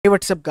Hey,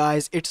 what's up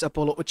guys, it's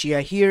Apollo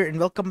Uchiha here and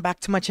welcome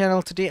back to my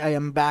channel. Today I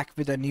am back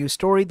with a new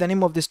story. The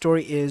name of this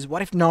story is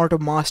What If Naruto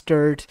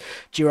Mastered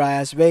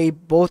Jiraya's Way,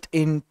 both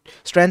in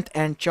strength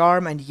and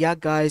charm. And yeah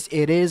guys,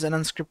 it is an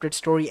unscripted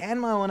story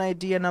and my own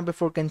idea. Now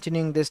before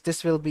continuing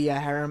this will be a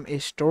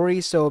harem-ish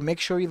story, so make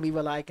sure you leave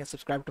a like and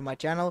subscribe to my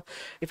channel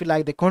if you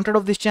like the content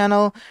of this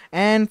channel,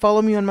 and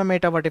follow me on my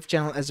Meta What If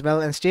channel as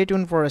well, and stay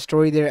tuned for a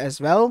story there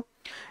as well.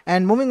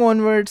 And moving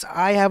onwards,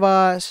 I have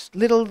a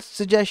little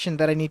suggestion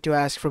that I need to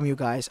ask from you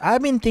guys.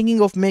 I've been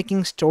thinking of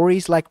making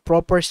stories like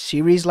proper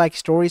series like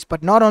stories,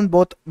 but not on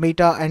both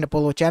Meta and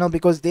Apollo channel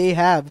because they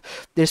have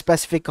their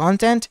specific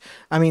content.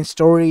 I mean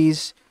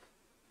stories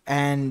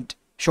and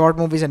short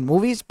movies and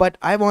movies, but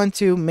I want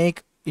to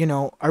make,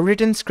 a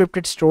written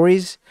scripted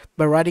stories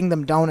by writing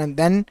them down and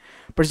then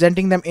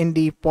presenting them in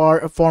the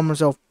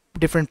forms of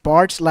different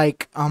parts,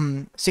 like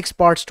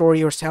 6-part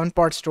story or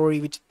 7-part story,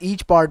 which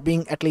each part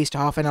being at least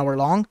half an hour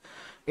long.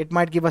 It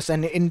might give us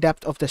an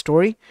in-depth of the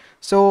story.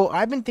 So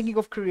I've been thinking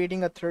of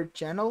creating a third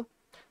channel.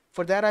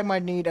 For that I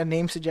might need a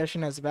name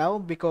suggestion as well,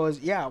 because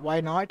yeah, why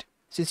not,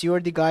 since you're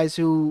the guys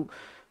who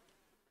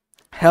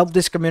helped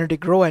this community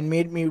grow and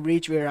made me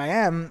reach where I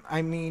am.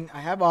 I mean,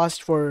 I have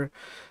asked for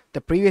the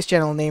previous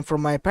channel name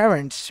from my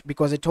parents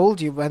because I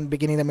told you when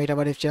beginning the Meta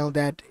What If channel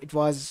that it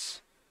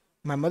was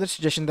my mother's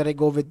suggestion that I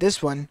go with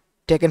this one,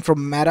 taken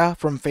from Meta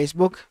from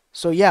Facebook.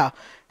 So yeah,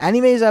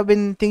 anyways, I've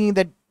been thinking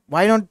that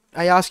why don't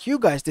I ask you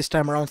guys this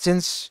time around,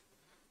 since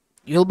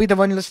you'll be the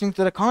one listening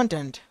to the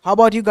content. How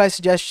about you guys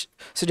suggest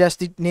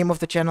the name of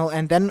the channel,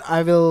 and then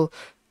I will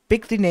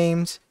pick the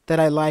names that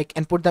I like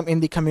and put them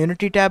in the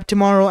community tab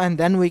tomorrow, and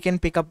then we can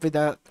pick up with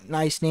a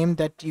nice name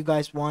that you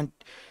guys want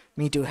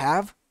me to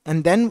have,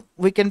 and then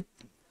we can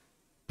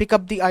pick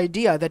up the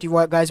idea that you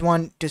guys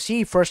want to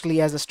see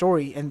firstly as a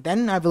story, and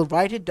then I will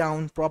write it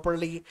down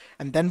properly,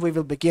 and then we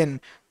will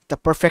begin the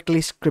perfectly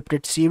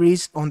scripted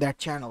series on that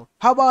channel.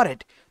 How about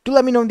it? Do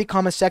let me know in the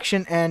comment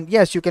section, and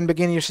yes, you can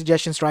begin your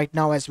suggestions right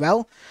now as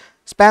well.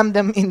 Spam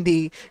them in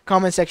the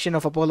comment section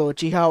of Apollo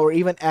Uchiha or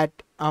even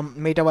at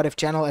Meta What If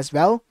channel as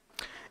well.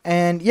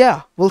 And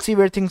yeah, we'll see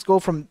where things go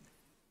from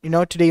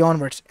today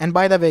onwards. And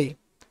by the way,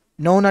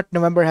 no nut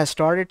November has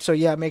started, so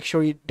yeah, make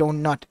sure you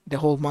don't nut the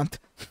whole month.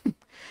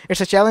 It's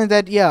a challenge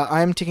that, yeah,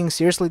 I'm taking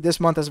seriously this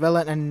month as well,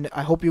 and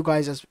I hope you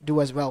guys do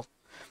as well.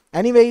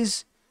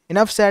 Anyways,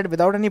 enough said.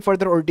 Without any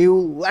further ado,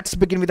 let's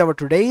begin with our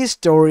today's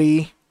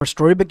story. Our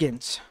story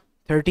begins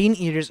 13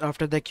 years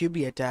after the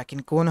QB attack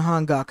in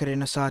Konoha Gakure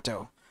no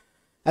Sato.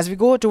 As we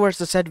go towards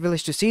the said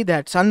village to see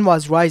that sun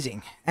was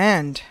rising,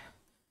 and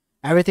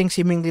everything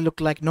seemingly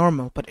looked like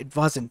normal, but it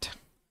wasn't.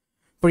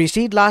 For you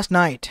see, last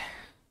night,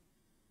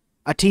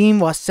 a team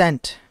was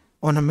sent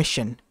on a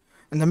mission,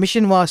 and the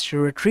mission was to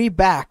retrieve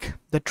back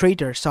the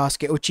traitor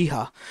Sasuke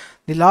Uchiha,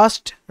 the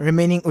last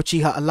remaining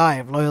Uchiha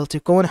alive loyal to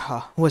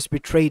Konoha who was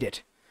betrayed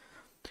it.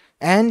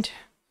 And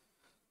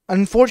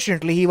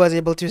unfortunately he was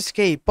able to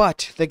escape,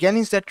 but the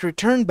Genins that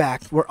returned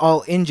back were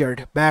all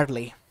injured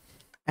badly.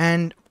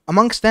 And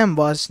amongst them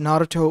was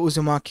Naruto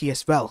Uzumaki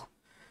as well,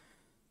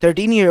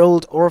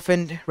 13-year-old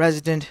orphaned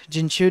resident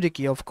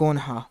Jinchuriki of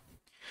Konoha.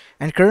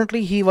 And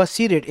currently he was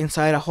seated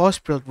inside a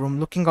hospital room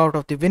looking out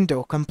of the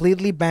window,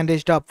 completely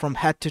bandaged up from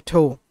head to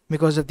toe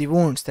because of the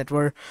wounds that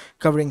were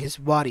covering his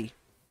body,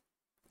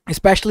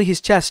 especially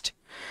his chest,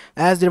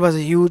 as there was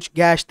a huge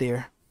gash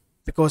there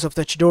because of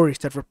the Chidoris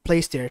that were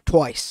placed there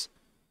twice.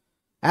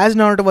 As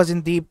Naruto was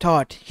in deep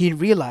thought, he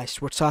realized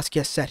what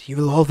Sasuke said: you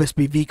will always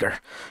be weaker,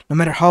 no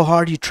matter how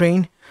hard you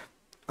train,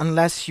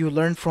 unless you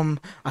learn from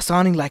a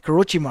Sanin like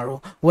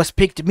Orochimaru, who has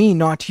picked me,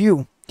 not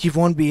you. You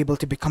won't be able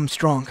to become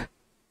strong.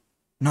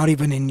 Not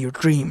even in your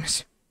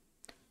dreams.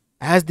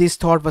 As this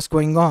thought was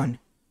going on,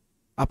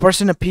 a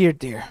person appeared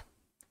there,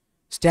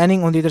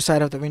 standing on the other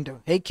side of the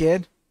window. Hey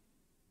kid.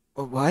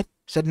 Oh, what?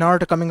 Said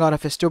Naruto, coming out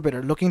of his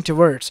stupor, looking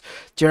towards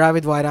Jiraiya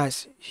with wide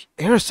eyes.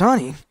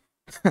 Hirosani?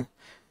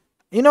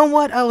 You know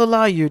what? I'll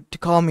allow you to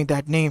call me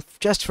that name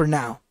just for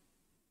now.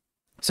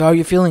 So how are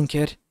you feeling,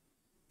 kid?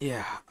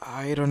 Yeah,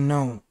 I don't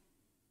know.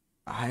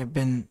 I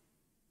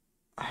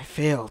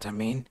failed, I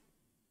mean.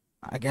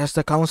 I guess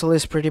the council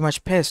is pretty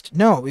much pissed.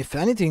 No, if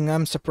anything,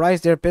 I'm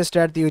surprised they're pissed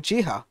at the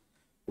Uchiha.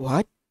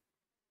 What?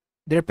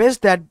 They're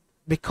pissed that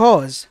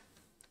because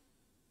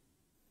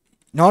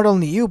not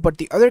only you, but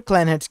the other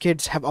clan heads'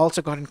 kids have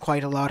also gotten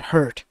quite a lot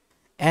hurt.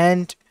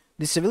 And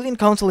the civilian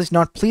council is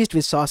not pleased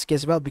with Sasuke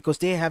as well, because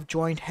they have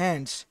joined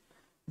hands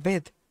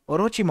with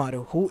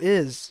Orochimaru, who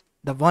is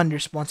the one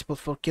responsible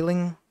for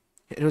killing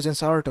Hiruzen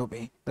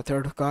Sarutobi, the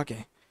third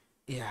Hokage.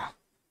 Yeah,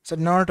 said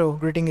Naruto,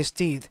 gritting his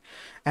teeth,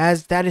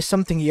 as that is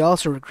something he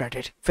also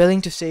regretted,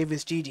 failing to save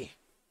his Gigi.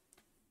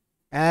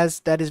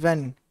 As that is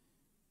when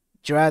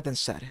Jiraiya then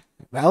said,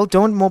 well,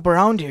 don't mope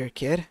around here,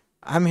 kid.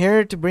 I'm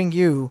here to bring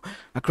you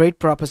a great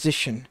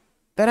proposition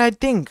that I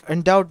think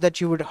and doubt that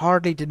you would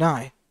hardly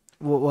deny.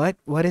 What?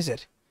 What is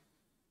it?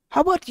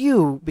 How about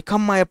you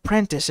become my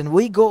apprentice and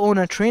we go on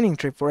a training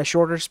trip for a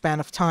shorter span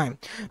of time,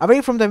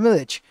 away from the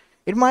village?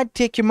 It might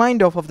take your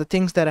mind off of the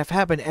things that have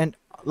happened and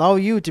allow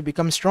you to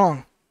become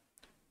strong.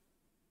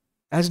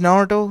 As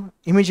Naruto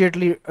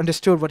immediately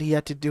understood what he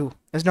had to do.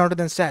 As Naruto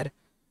then said,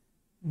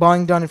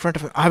 bowing down in front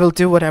of him, I will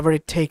do whatever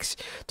it takes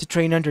to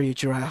train under you,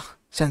 Jiraiya,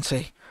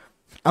 sensei.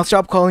 I'll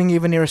stop calling you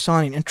even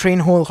Irasanin and train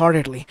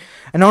wholeheartedly.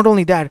 And not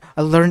only that,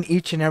 I'll learn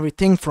each and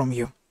everything from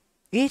you.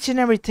 Each and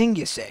everything,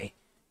 you say?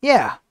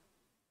 Yeah.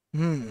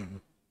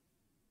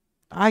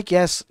 I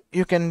guess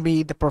you can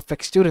be the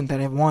perfect student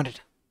that I've wanted.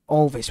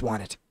 Always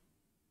wanted.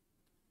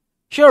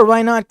 Sure,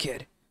 why not,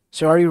 kid?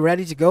 So are you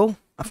ready to go?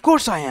 Of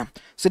course I am,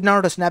 said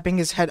Naruto, snapping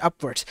his head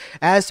upwards,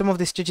 as some of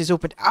the stitches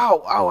opened.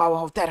 Ow, ow, ow,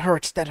 ow, that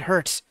hurts, that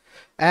hurts.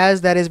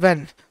 As that is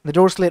when the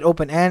door slid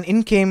open, and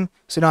in came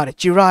Tsunade.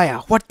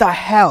 Jiraiya, what the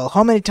hell?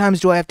 How many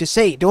times do I have to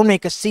say? Don't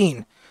make a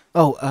scene.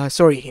 Oh,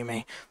 sorry,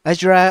 Hime. As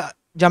Jiraiya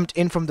jumped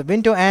in from the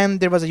window, and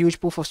there was a huge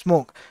poof of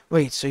smoke.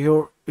 Wait, so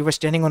you were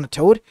standing on a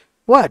toad?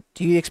 What?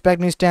 Do you expect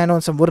me to stand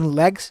on some wooden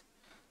legs?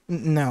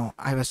 No,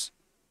 I was...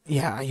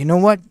 Yeah, you know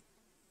what?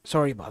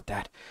 Sorry about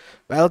that.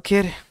 Well,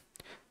 kid,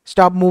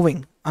 stop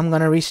moving. I'm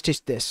gonna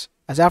restitch this.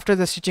 As after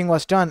the stitching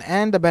was done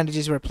and the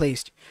bandages were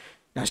placed.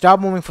 Now stop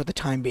moving for the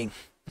time being.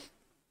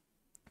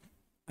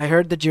 I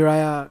heard that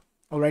Jiraiya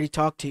already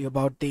talked to you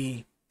about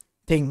the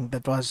thing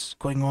that was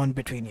going on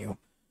between you.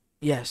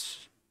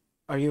 Yes.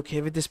 Are you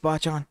okay with this,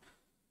 Bachan?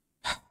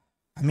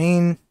 I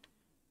mean,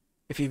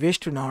 if you wish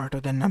to,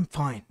 Naruto, then I'm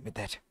fine with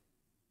that.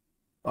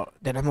 Oh,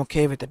 then I'm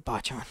okay with it,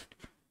 Bachan.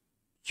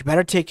 You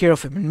better take care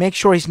of him and make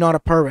sure he's not a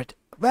pervert.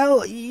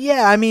 Well,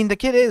 yeah, I mean, the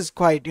kid is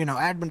quite,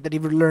 adamant that he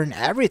would learn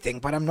everything,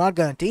 but I'm not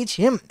gonna teach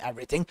him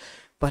everything.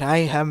 But I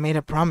have made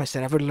a promise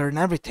that I would learn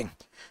everything.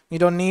 You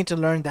don't need to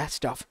learn that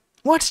stuff.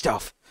 What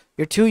stuff?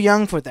 You're too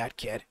young for that,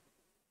 kid.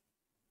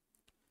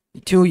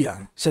 You're too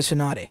young, says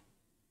Tsunade.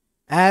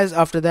 As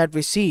after that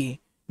we see,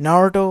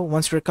 Naruto,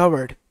 once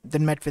recovered,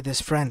 then met with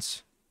his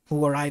friends,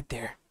 who arrived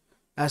there.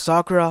 As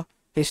Sakura,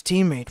 his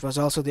teammate, was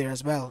also there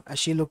as well, as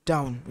she looked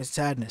down with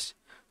sadness.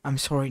 I'm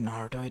sorry,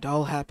 Naruto, it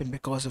all happened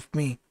because of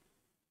me.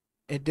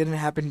 It didn't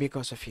happen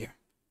because of you.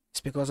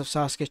 It's because of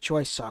Sasuke's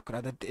choice,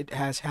 Sakura, that it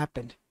has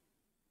happened.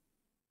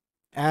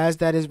 As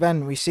that is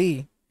when we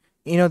see,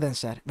 Ino then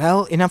said,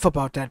 well, enough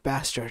about that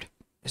bastard.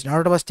 As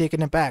Naruto was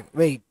taken aback.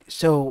 Wait,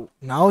 so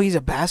now he's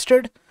a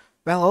bastard?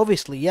 Well,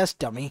 obviously, yes,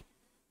 dummy.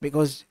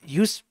 Because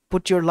you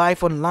put your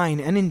life on line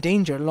and in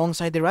danger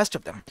alongside the rest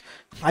of them.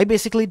 I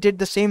basically did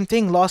the same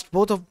thing, lost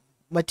both of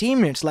my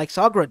teammates like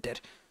Sakura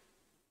did.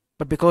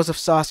 But because of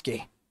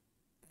Sasuke.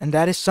 And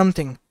that is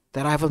something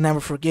that I will never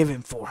forgive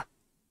him for.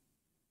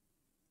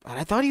 But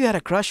I thought you had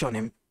a crush on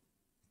him.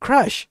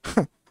 Crush?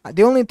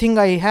 The only thing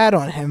I had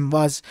on him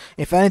was,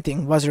 if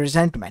anything, was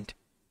resentment.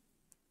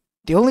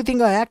 The only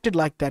thing I acted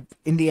like that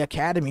in the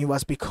academy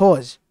was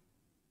because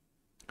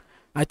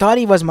I thought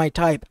he was my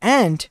type,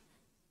 and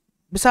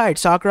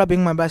besides, Sakura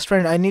being my best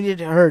friend, I needed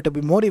her to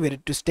be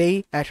motivated to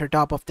stay at her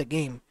top of the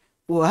game.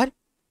 What?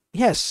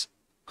 Yes.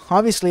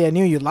 Obviously, I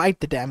knew you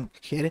liked the damn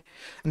kid,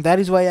 and that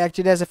is why I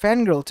acted as a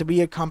fangirl, to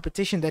be a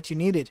competition that you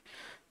needed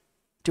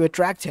to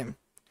attract him.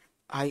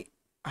 I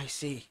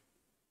see.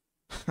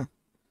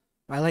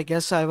 Well, I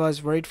guess I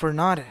was worried for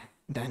Nada,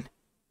 then.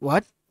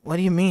 What? What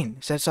do you mean?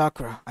 Said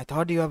Sakura. I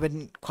thought you have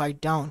been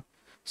quite down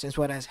since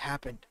what has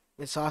happened,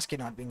 with Sasuke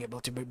not being able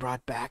to be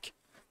brought back.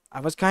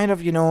 I was kind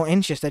of,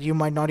 anxious that you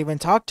might not even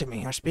talk to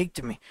me or speak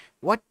to me.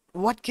 What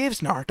gives,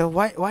 Naruto?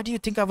 Why do you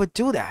think I would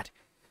do that?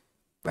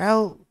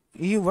 Well,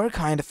 you were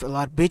kind of a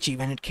lot bitchy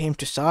when it came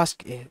to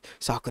Sasuke,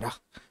 Sakura,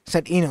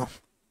 said Ino.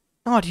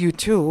 Not you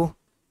too.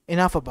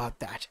 Enough about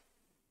that,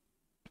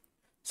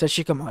 said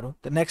Shikamaru.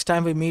 The next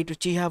time we meet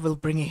Uchiha, we'll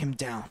bring him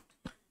down.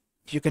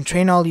 You can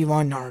train all you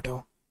want,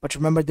 Naruto. But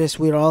remember this,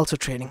 we are also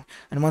training.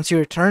 And once you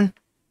return,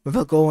 we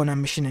will go on a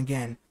mission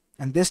again.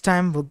 And this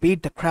time, we'll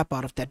beat the crap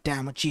out of that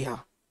damn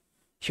Uchiha.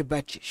 You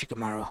bet,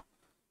 Shikamaru.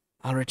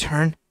 I'll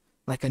return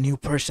like a new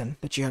person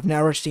that you have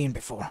never seen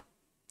before.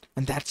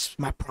 And that's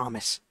my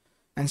promise.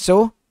 And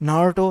so,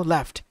 Naruto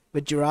left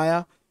with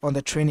Jiraiya on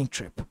the training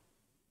trip.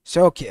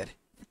 So, kid,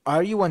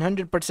 are you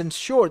 100%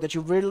 sure that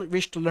you really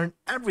wish to learn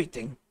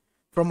everything?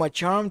 From my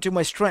charm to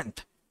my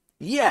strength?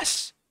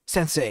 Yes,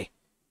 Sensei.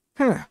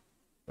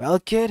 Well,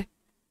 kid,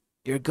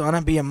 you're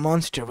gonna be a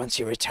monster once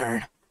you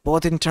return.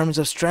 Both in terms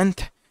of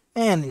strength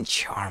and in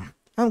charm.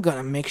 I'm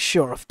gonna make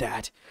sure of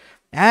that.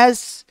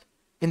 As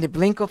in the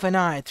blink of an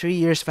eye, 3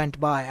 years went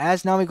by.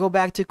 As now we go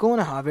back to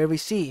Konoha, where we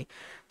see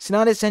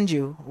Tsunade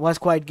Senju was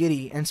quite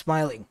giddy and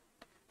smiling.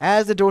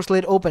 As the door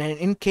slid open and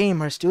in came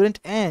her student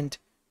and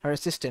her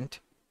assistant.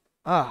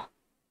 Ah,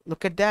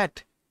 look at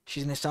that,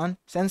 Shizune-san.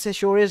 Sensei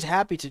sure is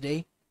happy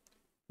today.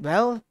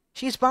 Well,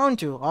 she's bound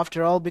to,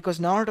 after all, because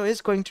Naruto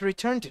is going to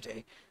return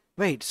today.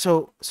 Wait,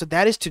 so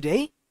that is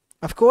today?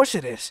 Of course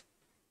it is.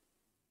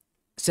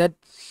 Said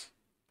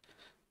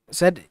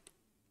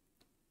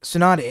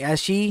Tsunade as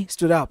she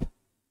stood up.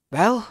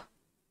 Well,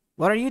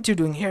 what are you two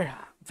doing here?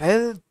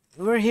 Well,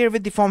 we're here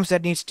with the forms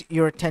that needs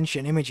your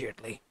attention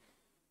immediately.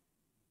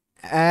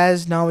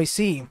 As now we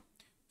see,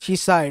 she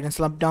sighed and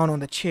slumped down on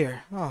the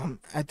chair.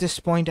 At this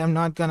point, I'm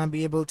not gonna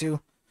be able to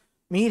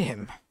meet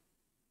him.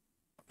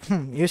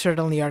 You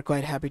certainly are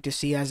quite happy to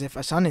see as if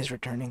a son is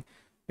returning.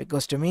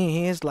 because to me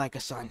he is like a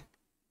son,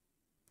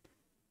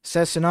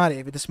 says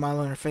Tsunade with a smile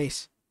on her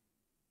face.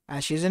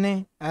 As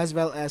Shizune, as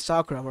well as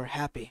Sakura, were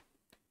happy,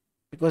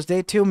 because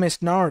they too missed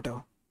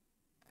Naruto,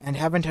 and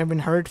haven't even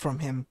heard from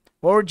him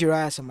or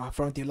Jiraiya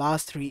from the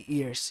last 3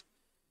 years.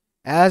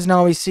 As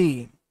now we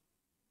see,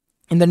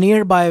 in the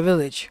nearby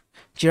village,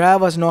 Jiraiya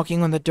was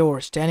knocking on the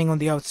door, standing on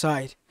the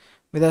outside,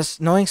 with a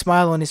knowing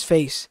smile on his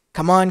face.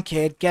 Come on,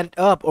 kid, get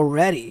up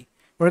already.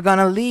 We're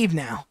gonna leave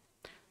now.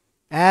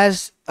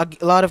 As a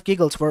lot of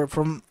giggles were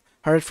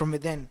heard from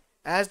within.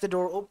 As the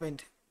door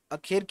opened, a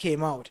kid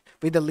came out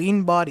with a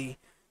lean body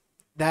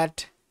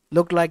that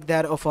looked like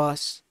that of a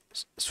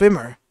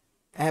swimmer.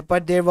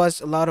 But there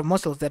was a lot of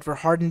muscles that were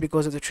hardened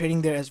because of the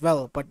training there as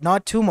well, but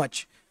not too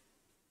much,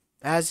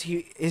 as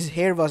his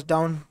hair was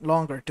down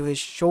longer to his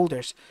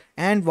shoulders.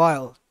 And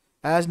while,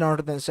 as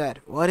Naruto then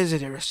said, "What is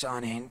it,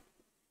 Irasanin?"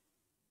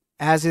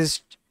 as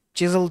his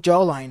chiseled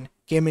jawline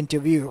came into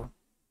view.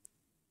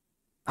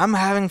 "I'm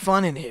having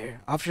fun in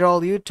here. After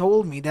all, you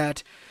told me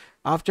that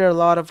after a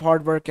lot of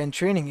hard work and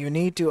training, you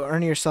need to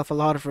earn yourself a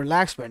lot of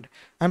relaxment.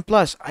 And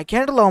plus, I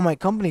can't allow my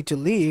company to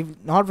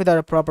leave, not without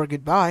a proper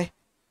goodbye."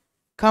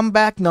 "Come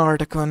back,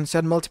 Naruto-kun,"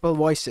 said multiple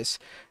voices,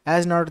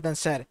 as Naruto then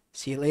said,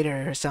 "See you later,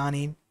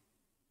 Irasanin."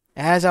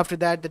 As after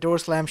that, the door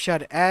slammed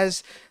shut,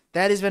 as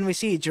that is when we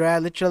see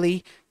Jiraiya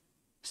literally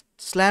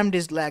slammed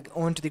his leg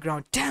onto the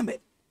ground. "Damn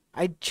it!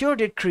 I sure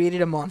did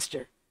created a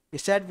monster," he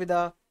said with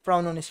a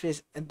frown on his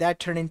face, and that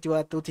turned into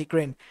a toothy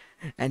grin.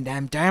 "And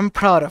I'm damn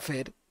proud of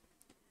it."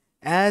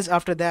 As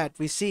after that,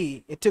 we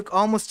see it took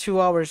almost 2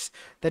 hours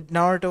that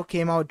Naruto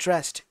came out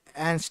dressed,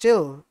 and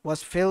still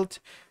was filled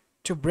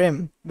to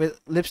brim with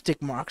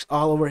lipstick marks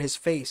all over his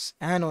face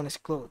and on his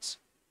clothes.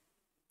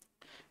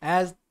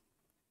 As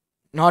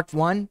not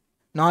one,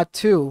 not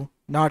two,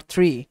 not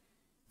three,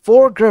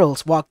 4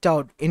 girls walked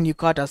out in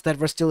yukatas that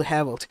were still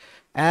haveled,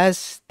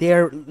 as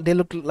they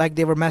looked like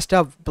they were messed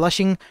up,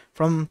 blushing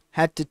from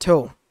head to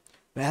toe.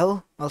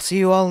 "Well, I'll see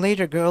you all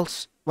later,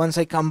 girls, once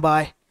I come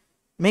by."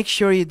 "Make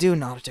sure you do,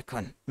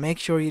 Naruto-kun. Make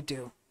sure you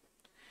do."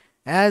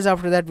 As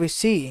after that we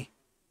see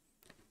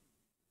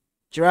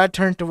Jiraiya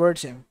turned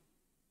towards him.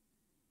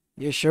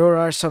 "You sure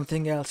are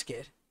something else,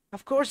 kid."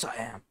 "Of course I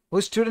am.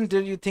 Whose student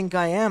did you think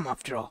I am,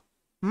 after all?"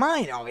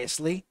 "Mine,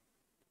 obviously."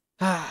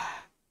 How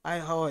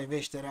I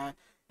wish that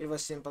it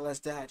was simple as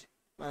that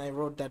when I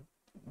wrote that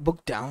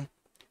book down.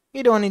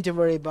 "You don't need to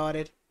worry about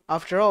it.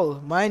 After all,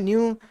 my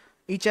new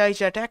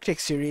Icha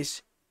Tactics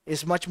series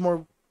is much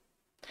more,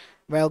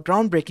 well,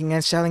 groundbreaking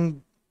and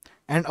selling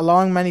and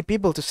allowing many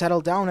people to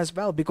settle down as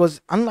well,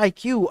 because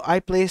unlike you, I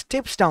place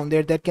tips down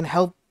there that can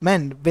help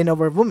men win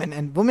over women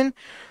and women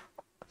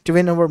to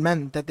win over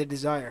men that they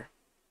desire."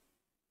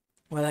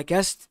 "Well, I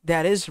guess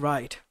that is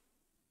right.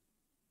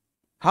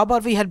 How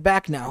about we head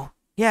back now?"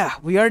 "Yeah,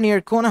 we are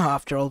near Konoha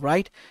after all,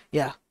 right?"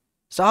 "Yeah.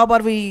 So how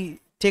about we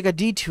take a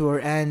detour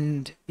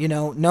and,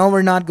 no,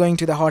 we're not going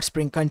to the hot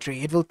spring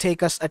country. It will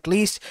take us at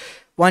least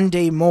 1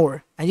 day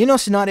more. And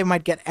Tsunade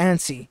might get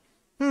antsy."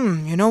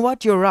 You know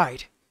what? You're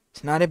right.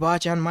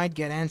 Tsunade-bachan might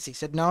get antsy,"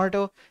 said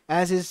Naruto,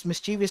 as his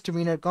mischievous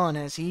demeanor gone,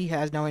 as he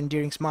has now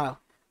endearing smile.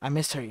 "I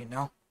miss her, you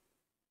know."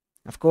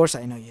 "Of course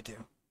I know you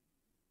do.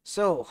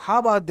 So, how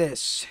about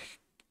this?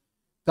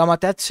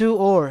 Gamatetsu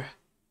or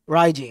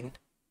Raijin?"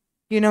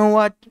 "You know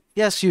what?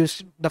 Just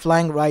use the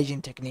flying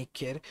Raijin technique,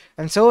 kid."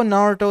 And so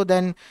Naruto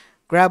then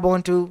grabbed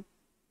onto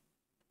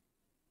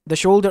the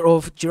shoulder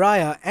of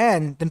Jiraiya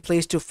and then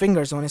placed 2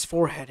 fingers on his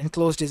forehead and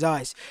closed his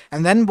eyes.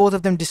 And then both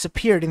of them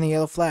disappeared in a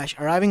yellow flash,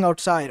 arriving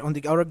outside on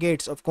the outer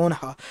gates of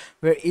Konoha,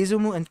 where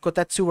Izumu and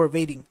Kotetsu were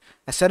waiting.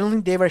 As suddenly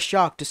they were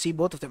shocked to see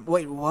both of them.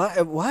 "Wait,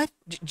 what? What?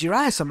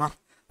 Jiraiya-sama?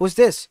 Who's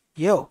this?"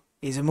 "Yo,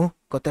 Izumu,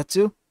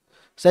 Kotetsu,"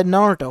 said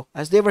Naruto,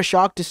 as they were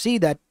shocked to see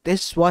that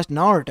this was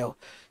Naruto.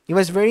 He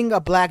was wearing a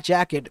black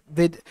jacket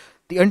with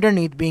the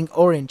underneath being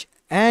orange,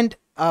 and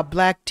a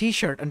black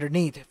t-shirt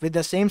underneath with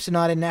the same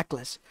Tsunade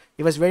necklace.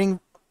 He was wearing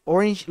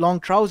orange long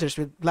trousers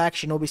with black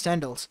shinobi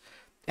sandals,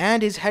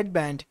 and his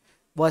headband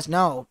was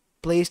now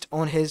placed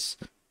on his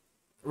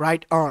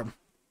right arm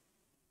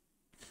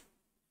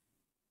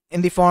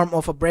in the form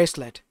of a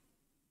bracelet.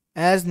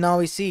 As now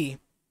we see,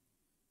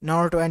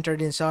 Naruto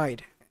entered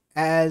inside.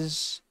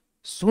 As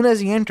soon as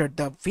he entered,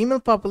 the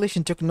female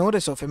population took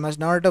notice of him as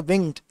Naruto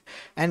winked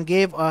and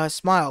gave a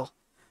smile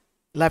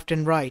left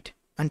and right,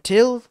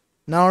 until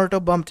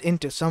Naruto bumped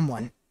into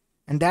someone,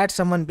 and that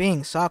someone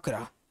being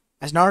Sakura,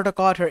 as Naruto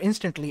caught her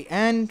instantly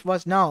and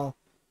was now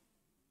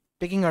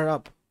picking her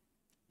up.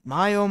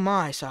 "My oh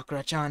my,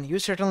 Sakura-chan, you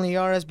certainly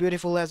are as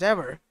beautiful as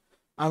ever.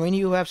 I mean,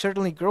 you have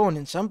certainly grown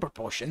in some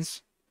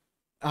proportions."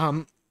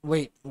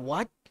 Wait,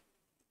 what?"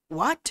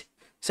 "What?"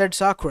 said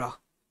Sakura,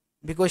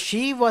 because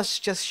she was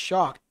just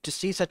shocked to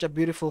see such a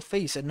beautiful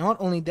face, and not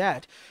only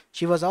that,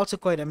 she was also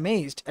quite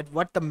amazed at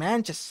what the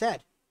man just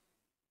said.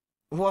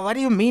 What do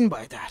you mean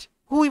by that?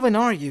 Who even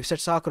are you?" said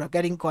Sakura,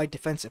 getting quite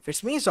defensive.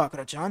 "It's me,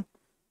 Sakura-chan.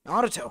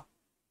 Naruto."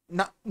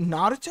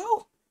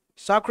 Naruto?"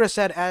 Sakura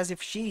said, as if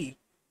she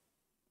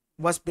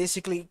was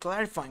basically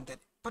clarifying that.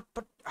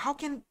 But how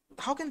can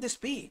this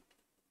be?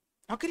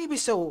 How can he be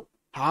so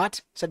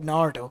Hot? Said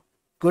Naruto.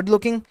 Good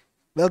looking?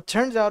 Well,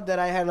 turns out that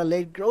I had a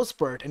late growth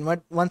spurt,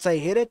 and once I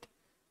hit it,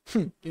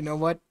 you know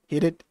what?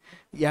 Hit it?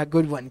 Yeah,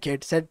 good one,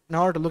 kid, said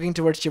Naruto, looking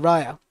towards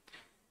Jiraiya.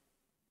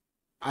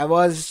 I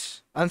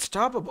was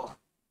unstoppable.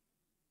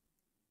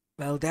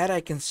 Well, that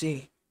I can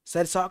see,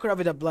 said Sakura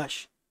with a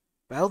blush.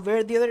 Well,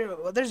 where the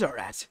others are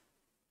at?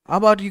 How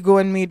about you go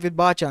and meet with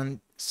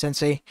Bachan,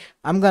 sensei?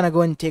 I'm gonna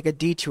go and take a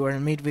detour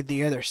and meet with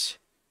the others.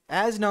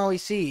 As now we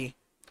see,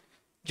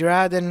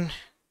 Jiraiya then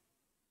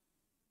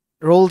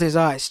rolled his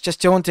eyes.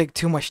 Just don't take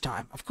too much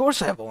time. Of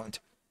course I won't.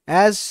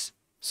 As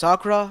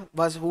Sakura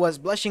who was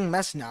blushing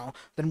mess now,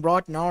 then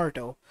brought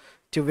Naruto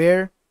to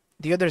where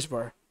the others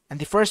were. And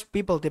the first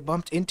people they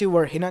bumped into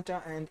were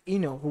Hinata and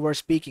Ino, who were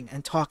speaking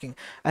and talking,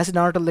 as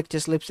Naruto licked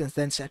his lips and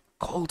then said,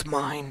 "Gold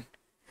mine."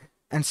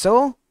 And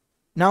so,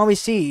 now we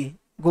see,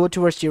 go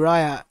towards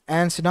Jiraiya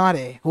and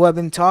Tsunade, who have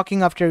been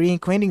talking after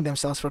reacquainting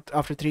themselves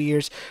after 3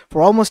 years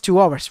for almost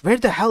 2 hours. Where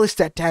the hell is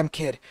that damn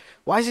kid?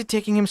 Why is it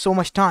taking him so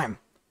much time?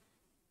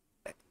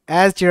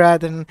 As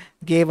Jiraiya then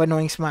gave a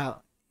knowing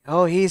smile.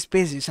 Oh, he's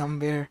busy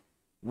somewhere.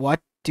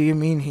 What do you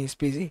mean he's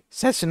busy?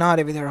 Said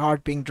Tsunade with her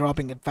heart being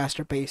dropping at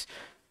faster pace.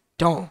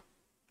 Don't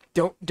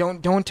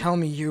tell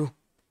me you.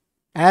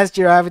 As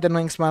Jiraiya with a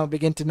knowing smile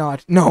began to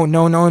nod. No,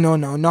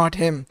 not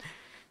him.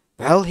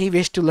 Well, he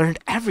wished to learn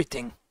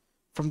everything,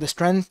 from the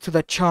strength to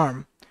the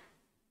charm.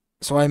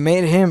 So I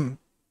made him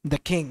the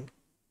king.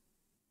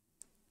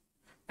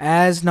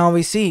 As now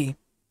we see,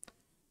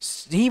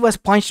 he was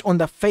punched on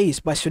the face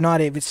by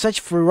Tsunade with such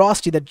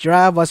ferocity that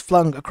Jiraiya was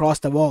flung across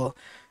the wall.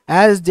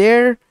 As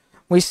there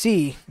we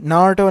see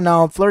Naruto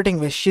now flirting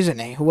with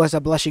Shizune, who was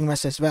a blushing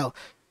mess as well.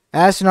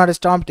 As Tsunade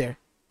stomped there.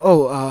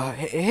 Oh,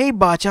 hey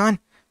Bachan,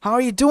 how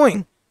are you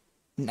doing?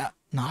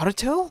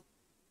 Naruto?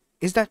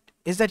 Is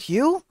that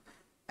you?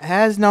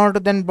 As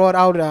Naruto then brought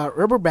out a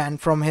rubber band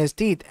from his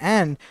teeth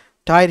and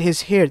tied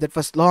his hair that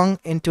was long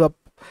into a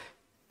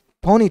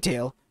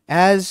ponytail.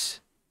 As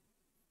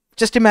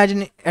just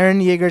imagine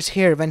Eren Yeager's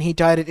hair when he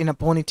tied it in a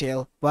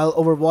ponytail while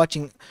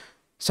overwatching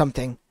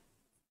something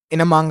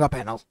in a manga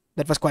panel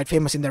that was quite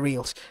famous in the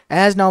reels.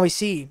 As now we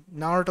see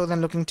Naruto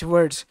then looking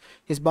towards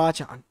his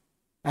Bachan.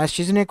 As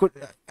Shizune could,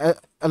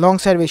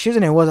 alongside with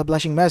Shizune, who was a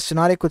blushing mess,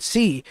 Tsunade could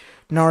see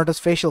Naruto's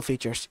facial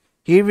features.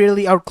 He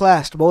really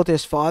outclassed both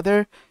his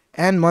father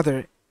and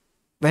mother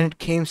when it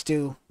came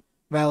to,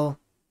 well,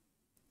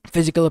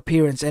 physical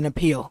appearance and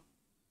appeal.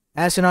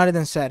 As Tsunade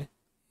then said,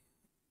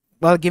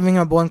 while giving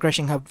him a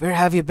bone-crushing hug, where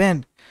have you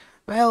been?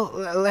 Well,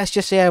 let's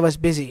just say I was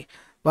busy.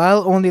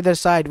 While on the other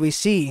side, we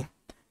see,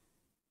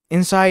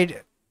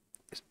 inside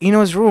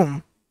Ino's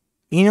room,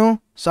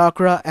 Ino,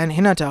 Sakura, and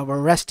Hinata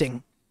were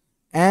resting.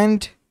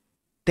 And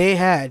they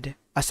had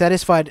a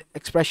satisfied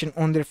expression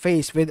on their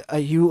face with a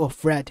hue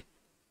of red.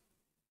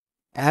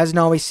 As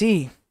now we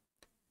see,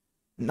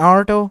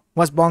 Naruto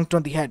was bonked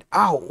on the head.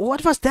 Ow,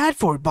 what was that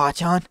for,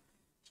 Bachan?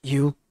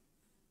 You.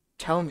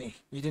 Tell me,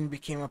 you didn't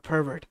become a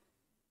pervert.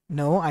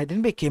 No, I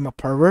didn't become a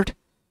pervert.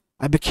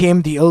 I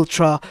became the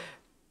Ultra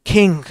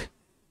King.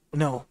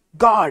 No,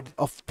 God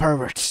of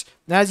perverts.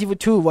 As he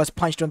too was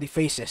punched on the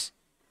faces.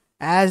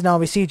 As now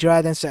we see,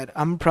 Jiraiya then said,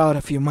 I'm proud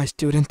of you, my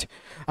student.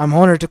 I'm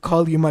honored to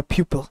call you my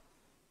pupil.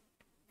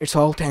 It's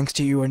all thanks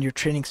to you and your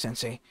training,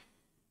 sensei.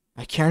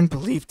 I can't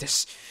believe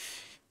this.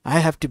 I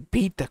have to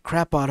beat the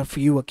crap out of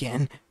you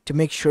again to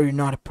make sure you're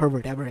not a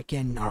pervert ever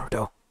again,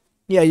 Naruto.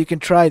 Yeah, you can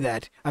try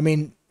that. I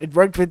mean, it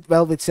worked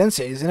well with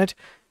Sensei, isn't it?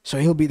 So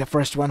he'll be the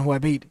first one who I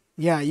beat.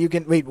 Yeah, you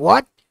can... Wait,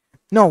 what?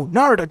 No,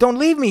 Naruto, don't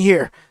leave me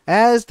here!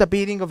 As the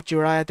beating of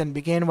Jiraiya then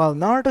began while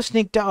Naruto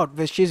sneaked out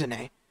with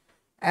Shizune.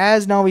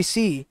 As now we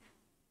see,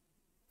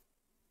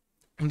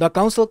 the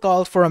council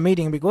called for a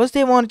meeting because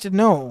they wanted to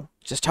know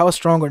just how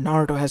stronger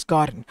Naruto has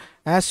gotten.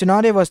 As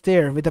Tsunade was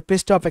there with a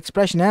pissed off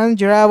expression and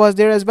Jiraiya was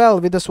there as well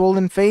with a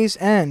swollen face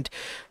and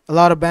a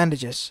lot of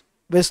bandages.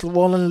 With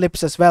swollen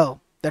lips as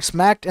well. That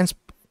smacked and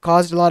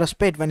caused a lot of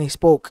spit when he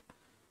spoke.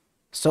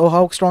 So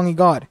how strong he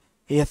got?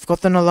 He has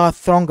gotten a lot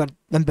stronger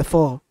than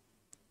before.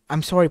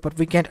 I'm sorry, but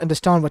we can't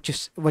understand what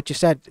you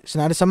said.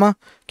 Tsunade-sama,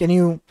 can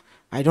you...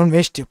 I don't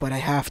wish to, but I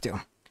have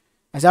to.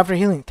 As after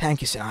healing,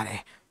 thank you,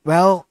 Tsunade.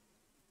 Well,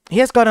 he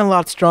has gotten a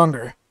lot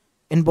stronger.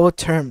 In both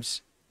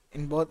terms.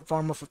 In both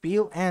form of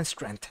appeal and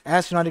strength.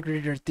 As Tsunade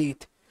gritted her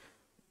teeth.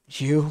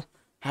 You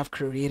have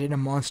created a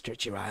monster,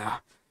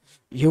 Jiraiya.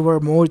 You were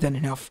more than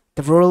enough.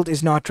 The world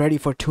is not ready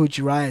for 2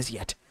 Jiraiyas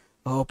yet.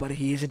 Oh, but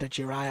he isn't a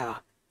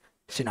Jiraiya.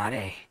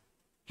 Tsunade.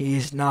 He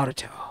is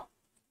Naruto.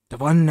 The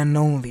one and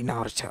only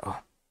Naruto.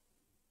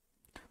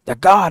 The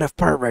god of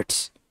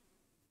perverts.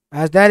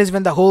 As that is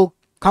when the whole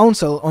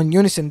council on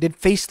unison did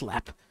face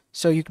slap.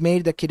 So you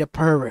made the kid a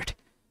pervert.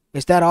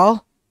 Is that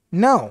all?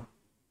 No.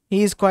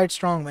 He is quite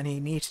strong when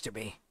he needs to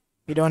be.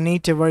 You don't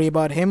need to worry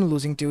about him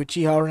losing to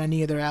Uchiha or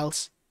any other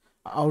else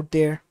out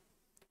there.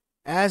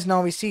 As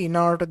now we see,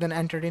 Naruto then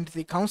entered into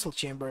the council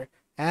chamber.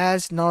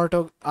 As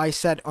Naruto I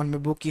said on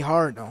Mibuki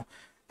Haruno.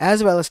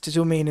 As well as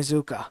Tsuzume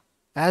Inuzuka.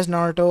 As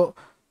Naruto,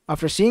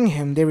 after seeing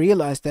him, they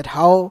realized that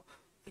how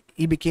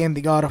he became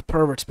the god of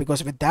perverts,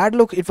 because with that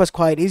look, it was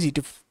quite easy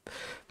to,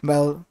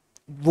 well,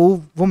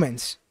 woo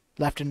women's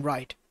left and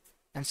right.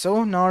 And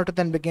so Naruto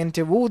then began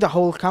to woo the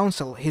whole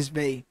council his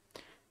way.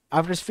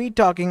 After sweet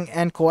talking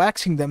and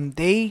coaxing them,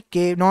 they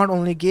gave not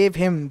only gave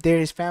him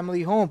his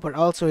family home, but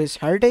also his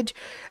heritage,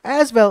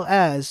 as well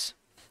as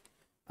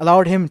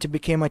allowed him to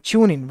become a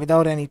chunin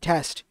without any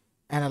test,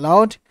 and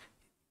allowed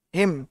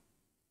him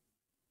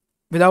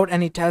without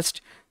any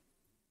test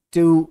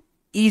to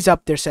ease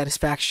up their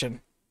satisfaction.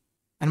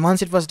 And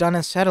once it was done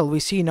and settled, we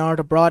see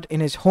Naruto brought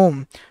in his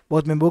home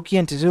both Mibuki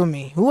and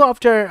Tizumi, who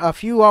after a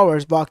few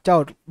hours walked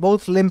out,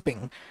 both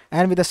limping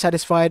and with a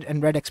satisfied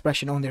and red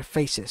expression on their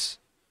faces.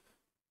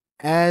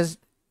 As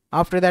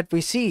after that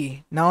we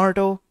see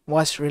Naruto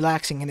was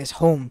relaxing in his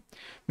home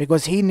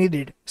because he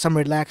needed some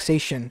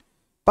relaxation.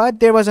 But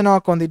there was a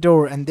knock on the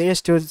door, and there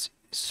stood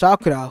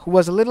Sakura, who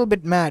was a little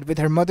bit mad with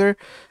her mother,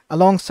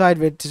 alongside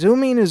with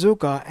Tizumi,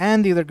 Nizuka,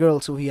 and the other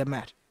girls who he had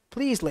met.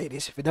 Please,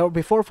 ladies,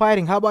 before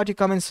fighting, how about you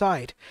come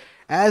inside?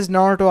 As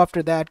Naruto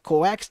after that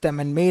coaxed them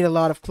and made a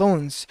lot of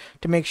clones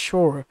to make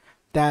sure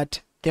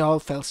that they all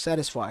felt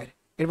satisfied.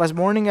 It was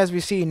morning as we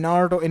see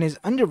Naruto in his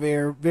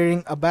underwear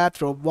wearing a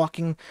bathrobe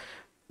walking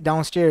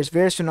downstairs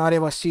where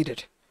Tsunade was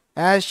seated.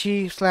 As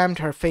she slammed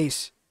her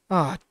face.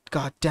 Ah, oh,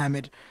 god damn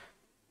it.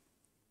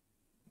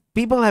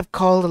 People have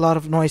called a lot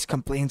of noise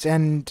complaints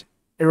and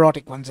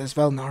erotic ones as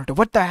well, Naruto.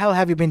 What the hell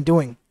have you been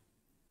doing?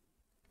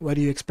 What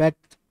do you expect?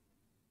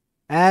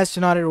 As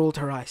Tsunade rolled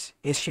her eyes.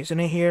 Is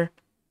Shizune here?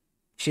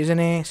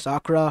 Shizune,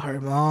 Sakura,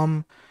 her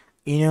mom,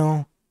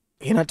 Ino,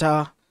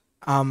 Hinata,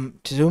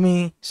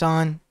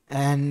 Tizumi-san,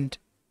 and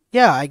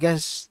yeah, I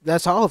guess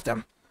that's all of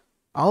them.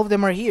 All of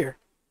them are here.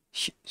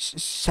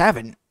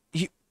 7.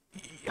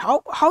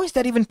 How is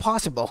that even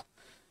possible?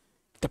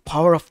 The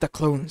power of the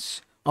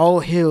clones. All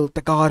hail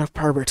the god of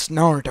perverts,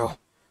 Naruto,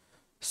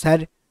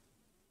 said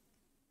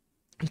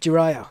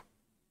Jiraiya.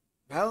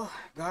 Well,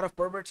 god of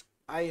perverts,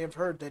 I have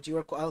heard that you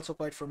are also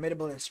quite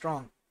formidable and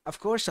strong. Of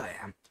course I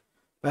am.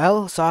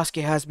 Well,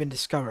 Sasuke has been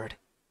discovered.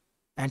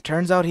 And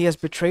turns out he has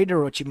betrayed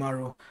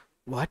Orochimaru.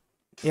 What?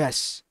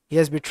 Yes, he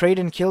has betrayed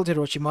and killed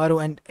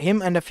Orochimaru, and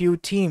him and a few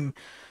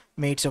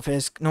teammates of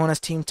his, known as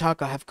Team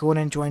Taka, have gone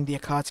and joined the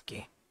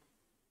Akatsuki.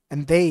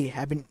 And they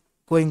have been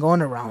going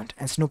on around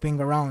and snooping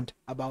around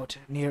about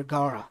near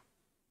Gaara.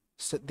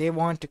 So they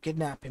want to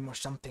kidnap him or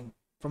something,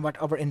 from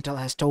what our intel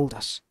has told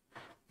us.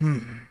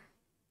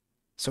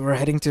 So we're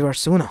heading to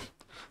Arsuna.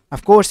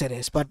 Of course it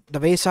is, but the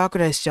way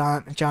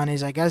Sakura-chan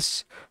is, I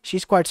guess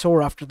she's quite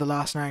sore after the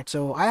last night,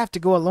 so I have to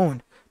go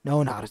alone.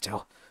 No,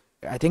 Naruto.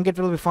 I think it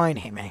will be fine,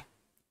 Hime.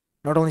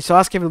 Not only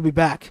Sasuke will be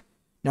back,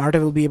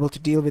 Naruto will be able to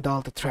deal with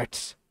all the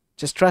threats.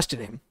 Just trusted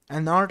him.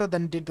 And Naruto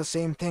then did the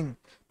same thing,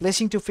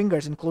 placing 2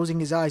 fingers and closing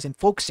his eyes and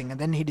focusing, and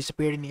then he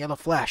disappeared in a yellow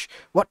flash.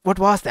 What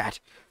was that?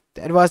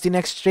 That was the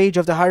next stage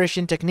of the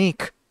Harishin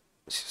technique.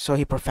 So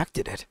he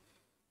perfected it.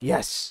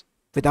 Yes,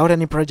 without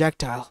any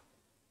projectile.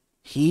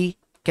 He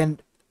can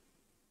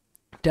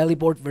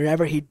teleport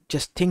wherever he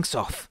just thinks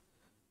of,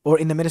 or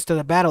in the midst of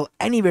the battle,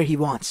 anywhere he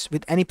wants,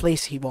 with any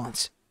place he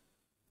wants.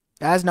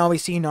 As now we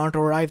see Naruto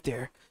arrive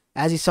there,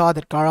 as he saw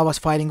that Gaara was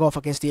fighting off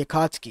against the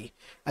Akatsuki.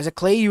 As a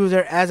clay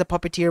user, as a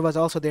puppeteer was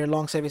also there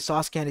alongside with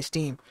Sasuke and his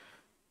team.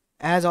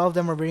 As all of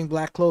them were wearing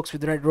black cloaks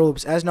with red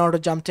robes, as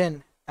Naruto jumped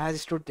in, as he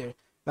stood there.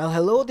 Well,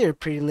 hello there,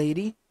 pretty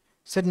lady,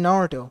 said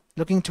Naruto,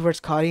 looking towards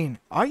Karin.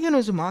 Are you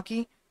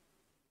Uzumaki?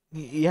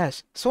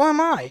 Yes, so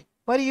am I.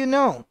 What do you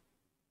know?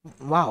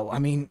 Wow, I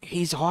mean,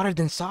 he's hotter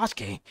than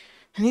Sasuke,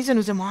 and he's an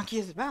Uzumaki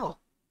as well.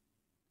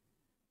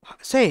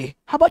 Say,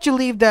 how about you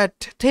leave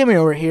that Tammy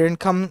over here and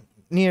come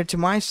near to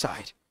my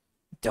side?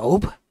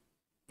 Dope?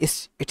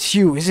 It's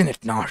you, isn't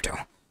it,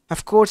 Naruto?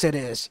 Of course it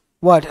is.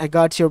 What, you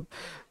got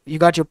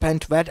your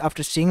pant wet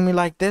after seeing me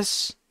like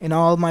this, in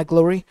all my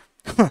glory?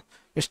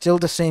 You're still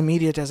the same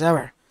idiot as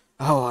ever.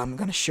 Oh, I'm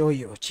gonna show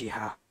you,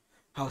 Uchiha,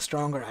 how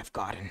stronger I've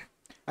gotten.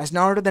 As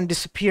Naruto then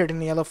disappeared in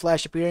the yellow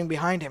flash, appearing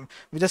behind him,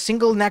 with a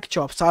single neck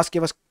chop,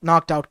 Sasuke was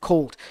knocked out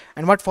cold,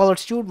 and what followed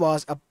suit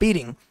was a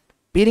beating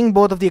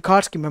both of the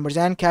Akatsuki members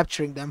and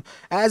capturing them,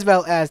 as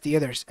well as the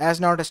others. As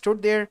Naruto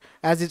stood there,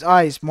 as his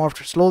eyes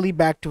morphed slowly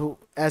back to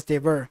as they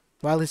were,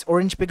 while his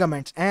orange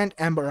pigments and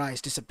amber eyes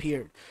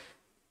disappeared,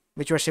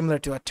 which were similar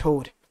to a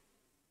toad.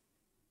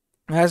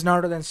 As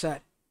Naruto then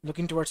said,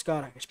 looking towards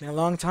Gaara, it's been a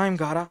long time,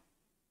 Gaara.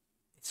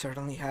 It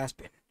certainly has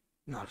been,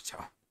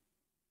 Naruto.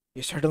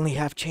 You certainly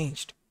have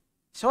changed.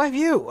 So have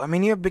you. I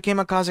mean, you became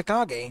a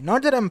Kazekage.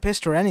 Not that I'm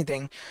pissed or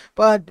anything,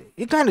 but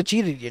you kinda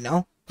cheated, you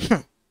know?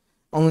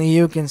 Only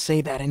you can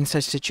say that in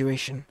such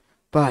situation.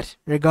 But,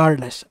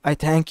 regardless, I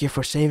thank you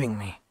for saving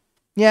me.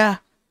 Yeah,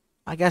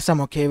 I guess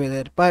I'm okay with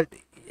it, but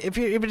if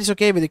it is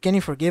okay with you, can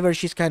you forgive her?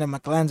 She's kind of my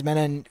clansman,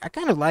 and I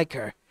kind of like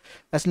her.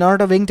 As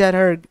Naruto winked at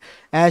her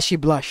as she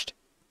blushed.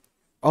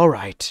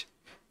 Alright.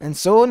 And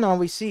so now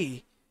we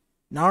see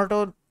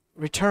Naruto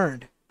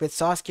returned with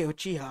Sasuke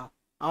Uchiha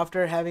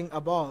after having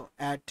a ball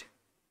at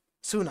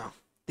Suna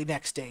the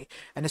next day.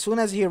 And as soon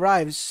as he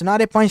arrives,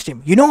 Tsunade punched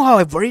him. You know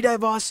how worried I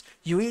was,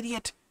 you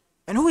idiot?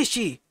 And who is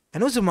she?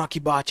 And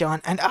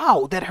Uzumaki-bachan, and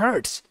ow, that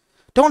hurts.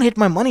 Don't hit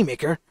my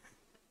moneymaker.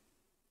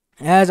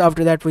 As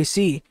after that we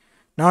see,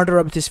 Naruto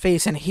rubbed his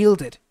face and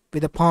healed it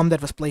with a palm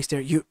that was placed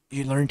there. You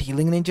learned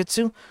healing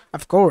ninjutsu?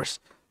 Of course.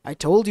 I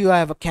told you I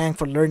have a kang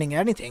for learning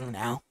anything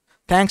now.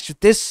 Thanks to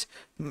this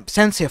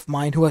sensei of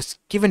mine who has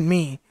given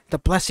me the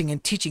blessing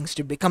and teachings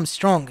to become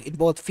strong in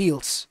both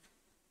fields.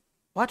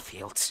 What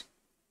fields?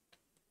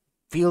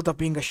 Field of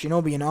being a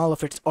shinobi in all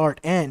of its art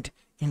and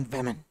in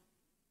women.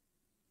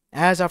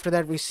 As after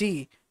that we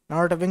see,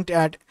 Naruto winked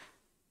at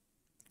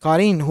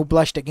Karin, who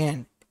blushed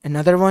again.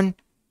 Another one,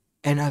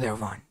 another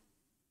one.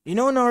 You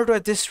know, Naruto,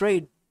 at this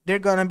rate,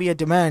 there's gonna be a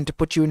demand to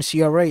put you in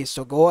CRA,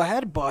 so go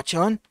ahead,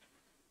 Bachan.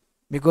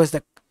 Because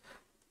the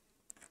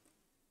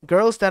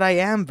girls that I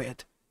am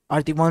with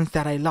are the ones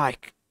that I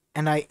like,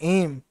 and I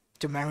aim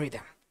to marry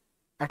them.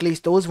 At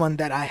least those ones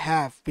that I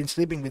have been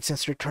sleeping with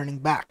since returning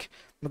back.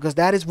 Because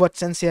that is what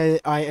Sensei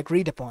I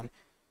agreed upon.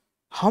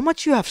 How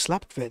much you have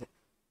slept with?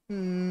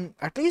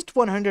 At least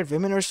 100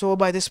 women or so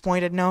by this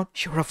point and now.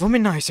 You're a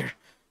womanizer.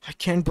 I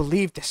can't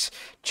believe this.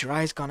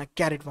 Jiraiya's gonna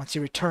get it once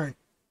you return.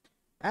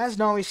 As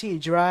now we see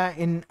Jiraiya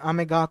in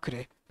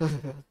Amegakure.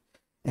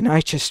 And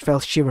I just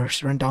felt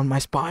shivers run down my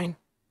spine.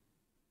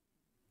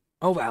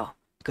 Oh well,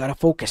 gotta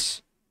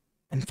focus.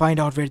 And find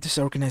out where this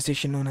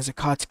organization known as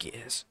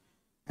Akatsuki is.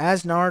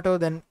 As Naruto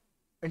then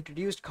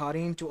introduced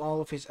Karin to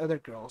all of his other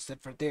girls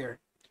that were there.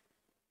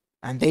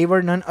 And they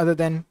were none other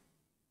than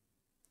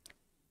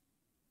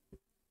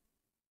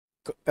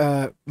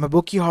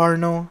Mabuki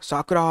Haruno,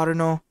 Sakura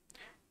Haruno,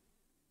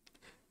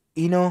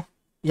 Ino,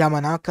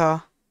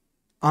 Yamanaka,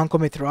 Anko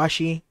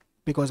Mitarashi,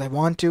 because I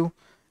want to,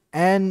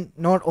 and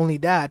not only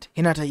that,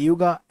 Hinata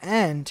Yuga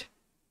and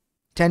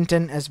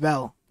Tenten as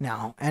well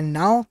now. And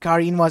now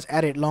Karin was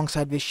added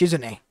alongside with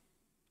Shizune.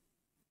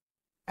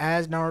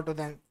 As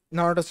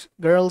Naruto's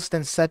girls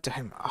then said to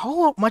him,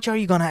 how much are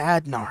you gonna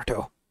add,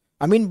 Naruto?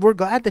 I mean, we're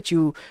glad that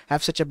you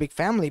have such a big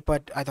family,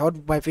 but I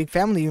thought by big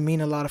family you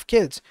mean a lot of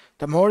kids.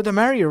 The more the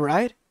merrier,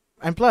 right?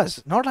 And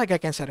plus, not like I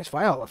can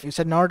satisfy all of you,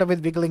 said Naruto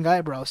with wiggling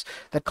eyebrows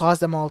that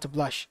caused them all to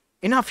blush.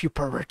 Enough, you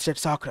pervert, said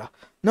Sakura.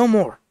 No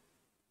more.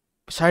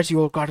 Besides, you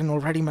all gotten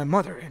already my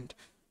mother and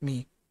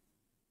me.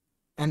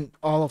 And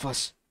all of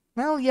us.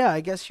 Well, yeah,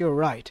 I guess you're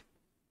right.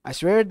 I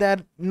swear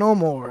that no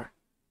more.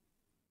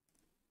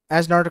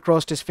 As Naruto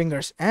crossed his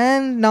fingers,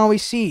 and now we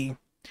see.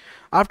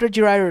 After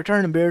Jiraiya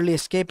returned barely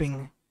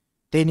escaping,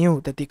 they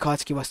knew that the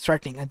Akatsuki was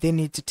threatening and they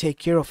needed to take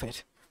care of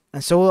it.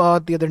 And so all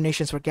the other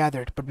nations were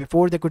gathered, but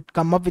before they could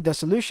come up with a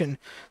solution,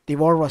 the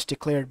war was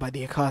declared by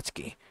the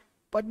Akatsuki.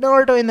 But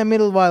Naruto in the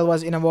middle while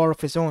was in a war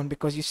of his own,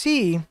 because you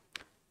see,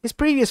 his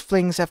previous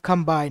flings have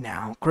come by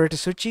now.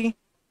 Kuretsuchi,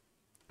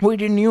 who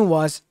he knew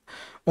was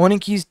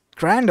Oniki's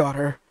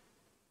granddaughter,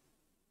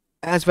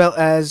 as well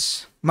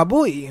as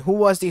Mabui, who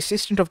was the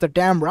assistant of the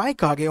damn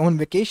Raikage on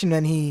vacation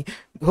when he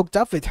hooked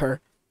up with her.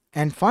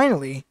 And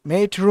finally,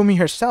 Maid Terumi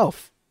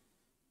herself,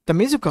 the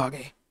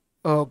Mizukage.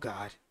 Oh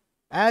god.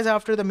 As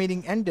after the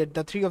meeting ended,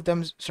 the three of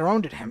them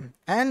surrounded him,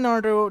 and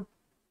Naruto,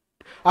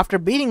 after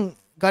getting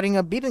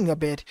a beating a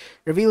bit,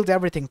 revealed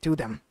everything to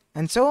them.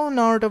 And so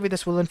Naruto with a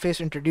swollen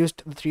face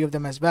introduced the three of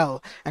them as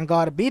well, and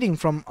got a beating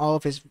from all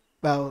of his,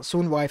 well,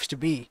 soon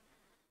wives-to-be,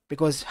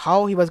 because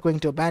how he was going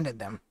to abandon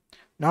them.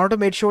 Naruto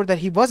made sure that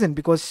he wasn't,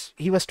 because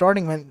he was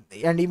starting when,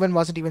 and even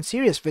wasn't even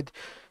serious with,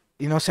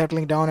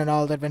 settling down and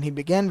all that when he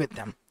began with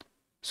them.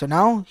 So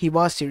now he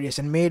was serious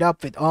and made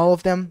up with all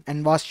of them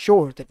and was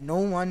sure that no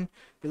one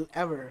will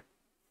ever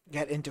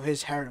get into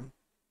his harem.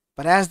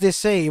 But as they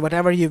say,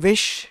 whatever you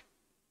wish,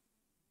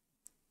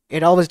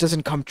 it always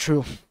doesn't come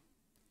true.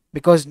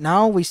 Because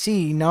now we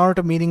see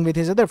Naruto meeting with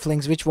his other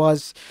flings, which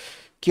was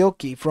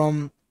Kyoki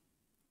from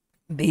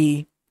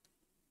the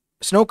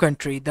Snow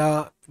Country,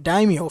 the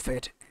daimyo of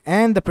it,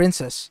 and the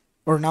princess,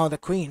 or now the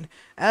queen,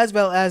 as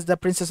well as the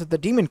princess of the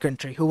Demon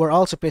Country, who were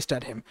also pissed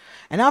at him.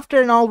 And after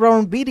an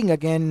all-round beating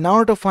again,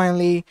 Naruto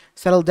finally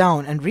settled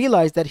down and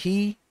realized that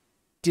he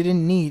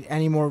didn't need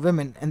any more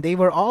women, and they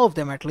were all of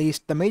them, at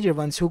least the major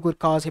ones who could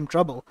cause him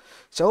trouble.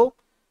 So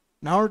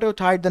Naruto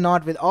tied the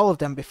knot with all of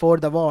them before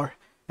the war,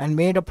 and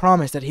made a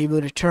promise that he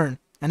will return.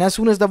 And as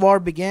soon as the war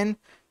began,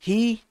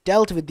 he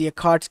dealt with the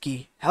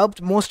Akatsuki,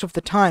 helped most of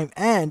the time,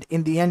 and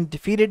in the end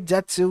defeated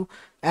Zetsu,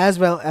 as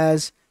well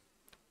as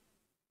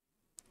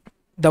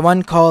the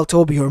one called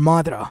Tobi or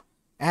Madara.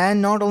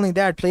 And not only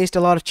that, placed a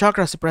lot of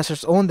chakra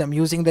suppressors on them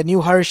using the new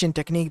Harishin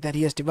technique that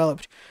he has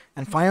developed.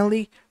 And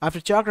finally,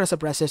 after chakra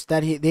suppressors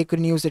they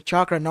couldn't use the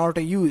chakra,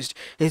 Naruto used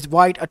his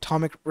white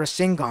atomic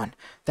Rasengan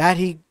that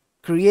he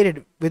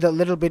created with a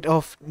little bit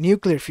of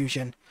nuclear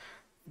fusion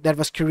that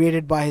was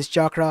created by his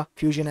chakra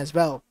fusion as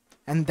well.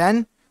 And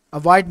then a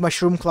white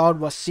mushroom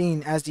cloud was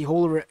seen as the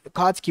whole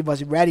Akatsuki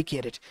was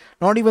eradicated.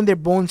 Not even their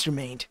bones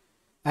remained.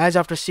 As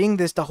after seeing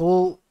this, the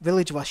whole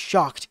village was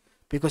shocked,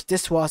 because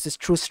this was his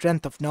true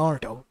strength of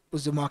Naruto,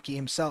 Uzumaki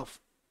himself.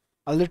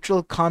 A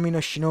literal Kami no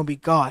Shinobi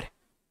god,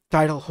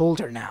 title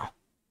holder now.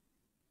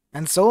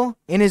 And so,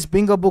 in his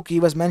bingo book,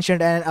 he was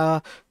mentioned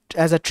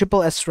as a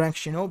triple S rank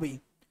shinobi,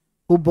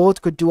 who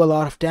both could do a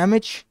lot of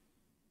damage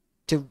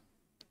to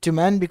to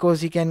men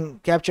because he can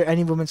capture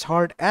any woman's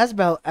heart as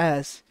well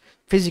as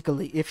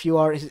physically if you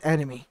are his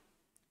enemy.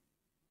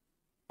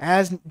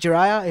 As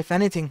Jiraiya, if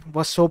anything,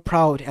 was so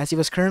proud as he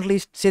was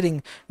currently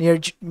sitting near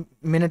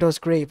Minato's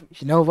grave.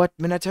 You know what,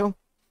 Minato?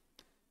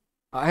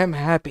 I am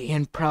happy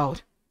and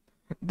proud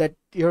that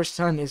your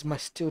son is my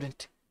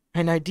student,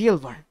 an ideal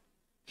one.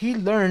 He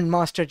learned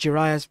Master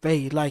Jiraiya's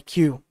way like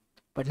you,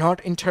 but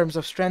not in terms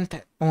of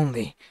strength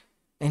only,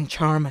 in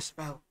charm as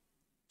well.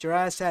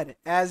 Jiraiya said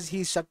as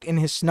he sucked in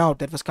his snout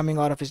that was coming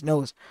out of his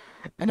nose,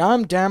 and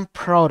I'm damn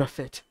proud of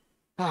it.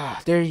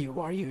 Ah, there you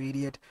are, you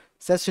idiot,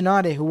 said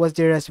Tsunade, who was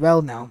there as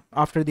well now,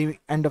 after the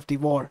end of the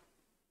war.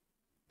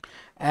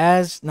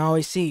 As now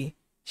I see,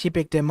 she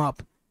picked him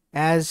up.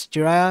 As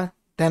Jiraiya,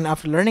 then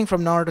after learning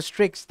from Naruto's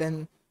tricks,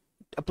 then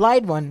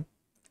applied one,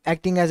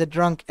 acting as a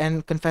drunk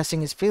and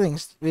confessing his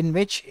feelings, in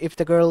which if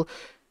the girl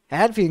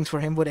had feelings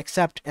for him would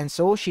accept, and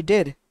so she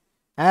did.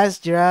 As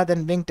Jiraiya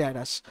then winked at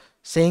us,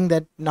 saying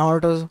that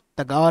Naruto,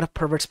 the god of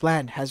perverts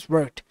plan, has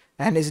worked,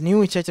 and his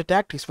new Uchiha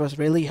tactics was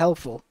really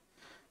helpful.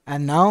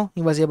 And now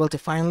he was able to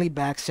finally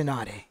back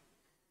Tsunade.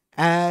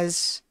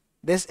 As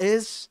this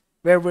is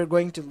where we're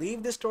going to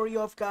leave this story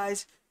off,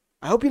 guys.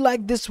 I hope you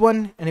liked this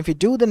one, and if you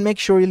do, then make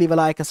sure you leave a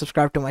like and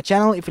subscribe to my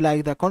channel if you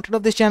like the content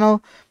of this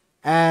channel.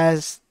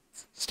 As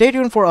stay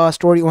tuned for our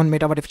story on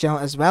Meta What If channel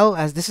as well,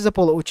 as this is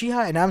Apollo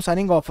Uchiha, and I'm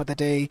signing off for the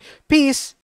day. Peace!